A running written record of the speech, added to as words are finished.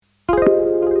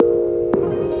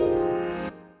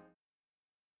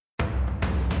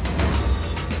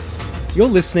You're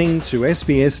listening to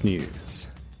SBS News.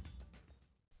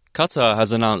 Qatar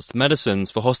has announced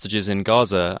medicines for hostages in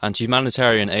Gaza and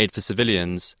humanitarian aid for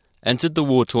civilians entered the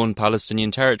war-torn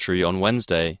Palestinian territory on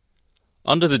Wednesday.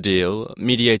 Under the deal,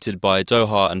 mediated by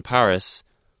Doha and Paris,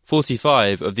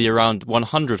 45 of the around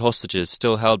 100 hostages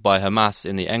still held by Hamas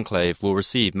in the enclave will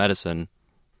receive medicine.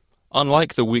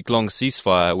 Unlike the week-long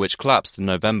ceasefire which collapsed in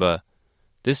November,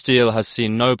 this deal has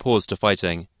seen no pause to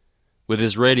fighting, with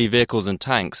Israeli vehicles and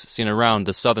tanks seen around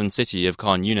the southern city of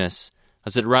Khan Yunis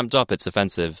as it ramped up its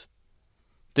offensive.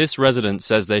 This resident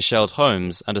says they shelled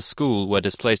homes and a school where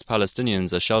displaced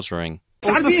Palestinians are sheltering.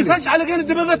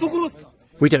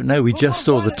 We don't know, we just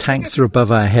saw the tanks are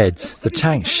above our heads. The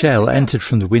tank shell entered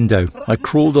from the window. I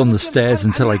crawled on the stairs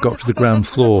until I got to the ground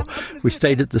floor. We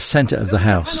stayed at the centre of the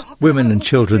house. Women and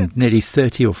children, nearly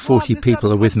 30 or 40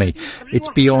 people are with me. It's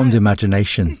beyond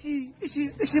imagination.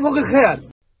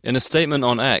 In a statement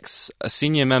on X, a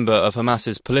senior member of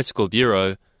Hamas's political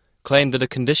bureau claimed that a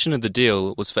condition of the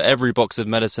deal was for every box of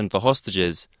medicine for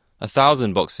hostages,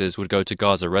 1,000 boxes would go to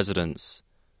Gaza residents.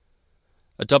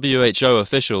 A WHO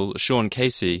official, Sean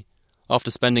Casey,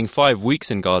 after spending 5 weeks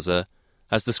in Gaza,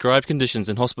 has described conditions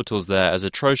in hospitals there as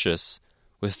atrocious,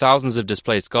 with thousands of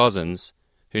displaced Gazans,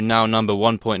 who now number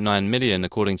 1.9 million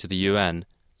according to the UN,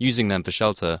 using them for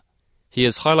shelter. He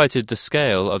has highlighted the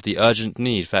scale of the urgent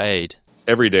need for aid.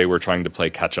 Every day we're trying to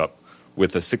play catch-up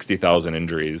with the 60,000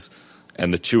 injuries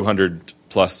and the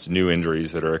 200-plus new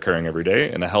injuries that are occurring every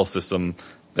day in a health system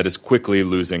that is quickly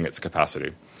losing its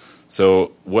capacity.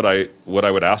 So what I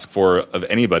would ask for of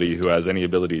anybody who has any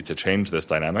ability to change this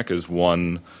dynamic is,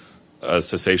 one, a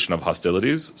cessation of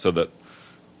hostilities so that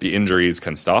the injuries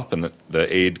can stop and that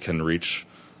the aid can reach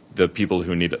the people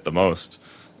who need it the most.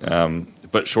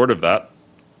 But short of that,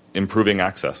 improving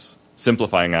access,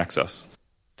 simplifying access.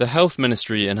 The health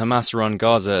ministry in Hamas-run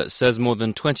Gaza says more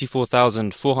than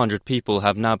 24,400 people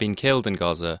have now been killed in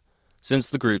Gaza since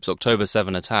the group's October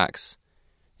 7 attacks,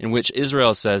 in which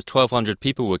Israel says 1,200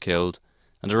 people were killed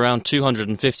and around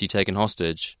 250 taken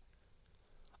hostage.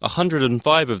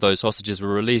 105 of those hostages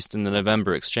were released in the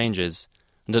November exchanges,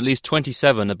 and at least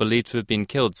 27 are believed to have been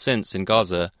killed since in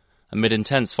Gaza amid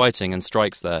intense fighting and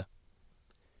strikes there.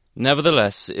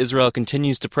 Nevertheless, Israel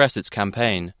continues to press its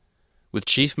campaign, with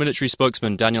Chief Military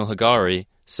Spokesman Daniel Hagari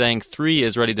saying 3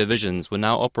 Israeli divisions were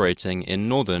now operating in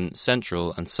northern,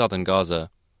 central and southern Gaza.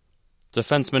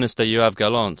 Defense Minister Yoav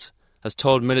Gallant has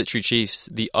told military chiefs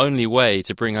the only way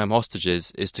to bring home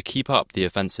hostages is to keep up the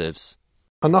offensives.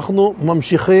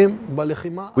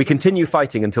 We continue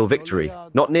fighting until victory.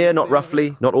 Not near, not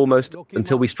roughly, not almost,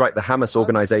 until we strike the Hamas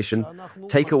organization,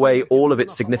 take away all of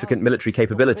its significant military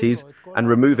capabilities, and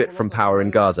remove it from power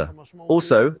in Gaza.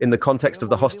 Also, in the context of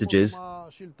the hostages,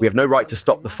 we have no right to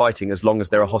stop the fighting as long as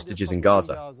there are hostages in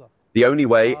Gaza. The only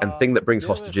way and thing that brings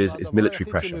hostages is military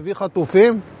pressure.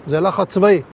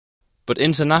 But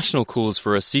international calls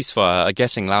for a ceasefire are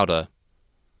getting louder.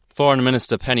 Foreign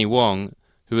Minister Penny Wong,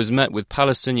 who has met with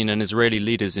Palestinian and Israeli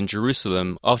leaders in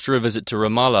Jerusalem after a visit to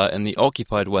Ramallah in the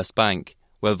occupied West Bank,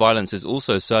 where violence is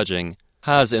also surging,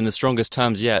 has, in the strongest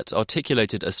terms yet,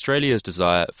 articulated Australia's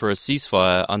desire for a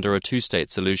ceasefire under a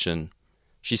two-state solution.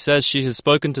 She says she has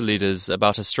spoken to leaders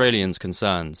about Australians'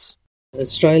 concerns.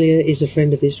 Australia is a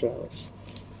friend of Israel's.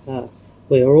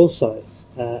 We are also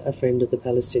a friend of the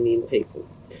Palestinian people.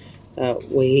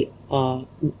 Australians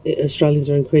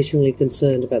are increasingly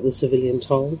concerned about the civilian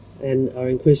toll and are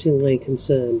increasingly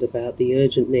concerned about the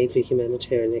urgent need for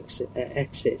humanitarian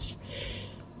access.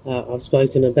 I've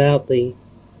spoken about the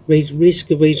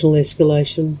risk of regional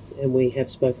escalation, and we have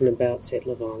spoken about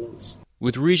settler violence.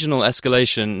 With regional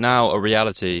escalation now a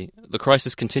reality, the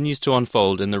crisis continues to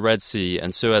unfold in the Red Sea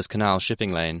and Suez Canal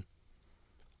shipping lane.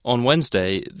 On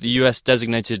Wednesday, the US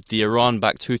designated the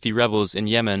Iran-backed Houthi rebels in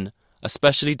Yemen a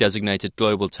specially designated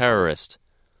global terrorist,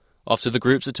 after the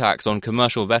group's attacks on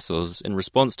commercial vessels in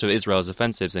response to Israel's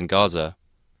offensives in Gaza.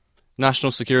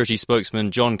 National Security spokesman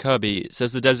John Kirby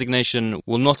says the designation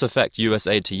will not affect US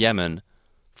aid to Yemen,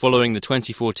 following the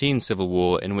 2014 civil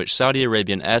war in which Saudi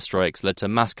Arabian airstrikes led to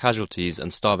mass casualties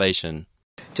and starvation.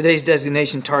 Today's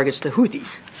designation targets the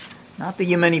Houthis, not the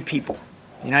Yemeni people.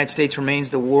 The United States remains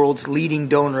the world's leading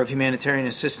donor of humanitarian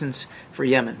assistance for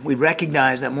Yemen. We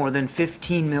recognize that more than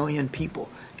 15 million people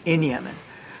in Yemen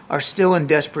are still in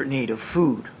desperate need of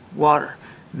food, water,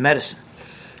 medicine.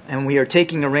 And we are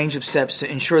taking a range of steps to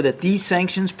ensure that these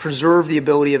sanctions preserve the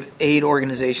ability of aid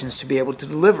organizations to be able to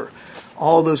deliver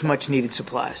all those much-needed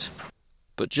supplies.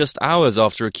 But just hours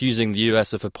after accusing the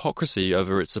US of hypocrisy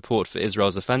over its support for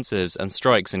Israel's offensives and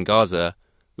strikes in Gaza,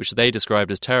 which they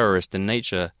described as terrorist in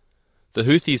nature, the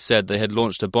Houthis said they had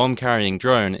launched a bomb-carrying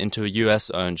drone into a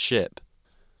US-owned ship.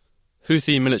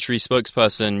 Houthi military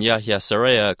spokesperson Yahya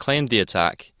Saraya claimed the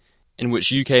attack, in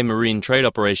which UK Marine Trade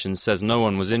Operations says no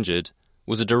one was injured,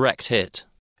 was a direct hit.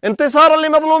 In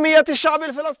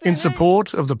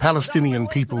support of the Palestinian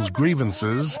people's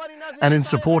grievances and in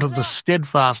support of the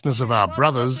steadfastness of our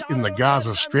brothers in the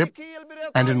Gaza Strip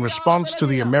and in response to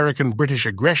the American-British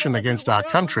aggression against our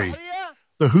country,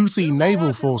 the Houthi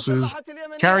naval forces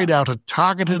carried out a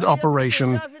targeted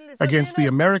operation against the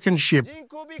American ship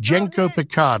Genco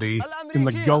Picardy in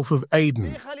the Gulf of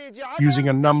Aden, using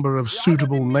a number of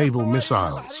suitable naval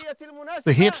missiles.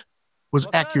 The hit was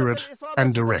accurate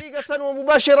and direct.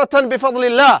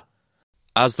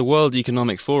 As the World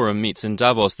Economic Forum meets in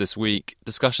Davos this week,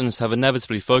 discussions have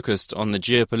inevitably focused on the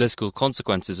geopolitical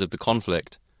consequences of the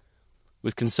conflict,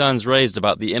 with concerns raised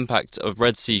about the impact of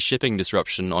Red Sea shipping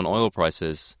disruption on oil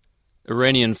prices.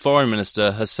 Iranian Foreign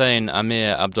Minister Hossein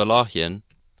Amir Abdullahian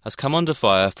has come under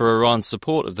fire for Iran's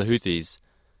support of the Houthis,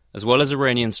 as well as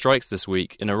Iranian strikes this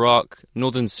week in Iraq,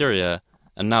 northern Syria,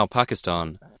 and now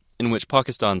Pakistan, in which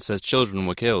Pakistan says children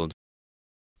were killed.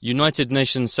 United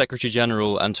Nations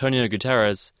Secretary-General Antonio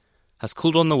Guterres has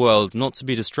called on the world not to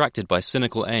be distracted by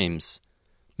cynical aims,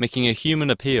 making a human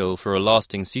appeal for a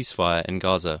lasting ceasefire in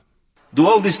Gaza. The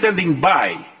world is standing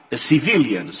by as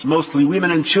civilians, mostly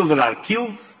women and children, are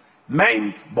killed,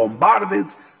 maimed, bombarded,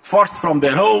 forced from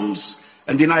their homes,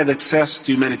 and denied access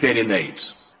to humanitarian aid.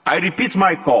 I repeat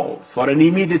my call for an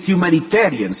immediate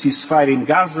humanitarian ceasefire in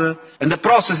Gaza and a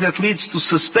process that leads to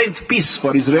sustained peace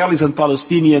for Israelis and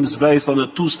Palestinians based on a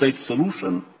two-state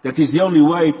solution. That is the only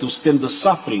way to stem the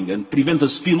suffering and prevent a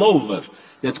spillover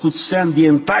that could send the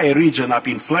entire region up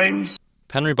in flames.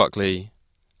 Henry Buckley,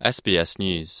 SBS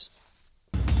News.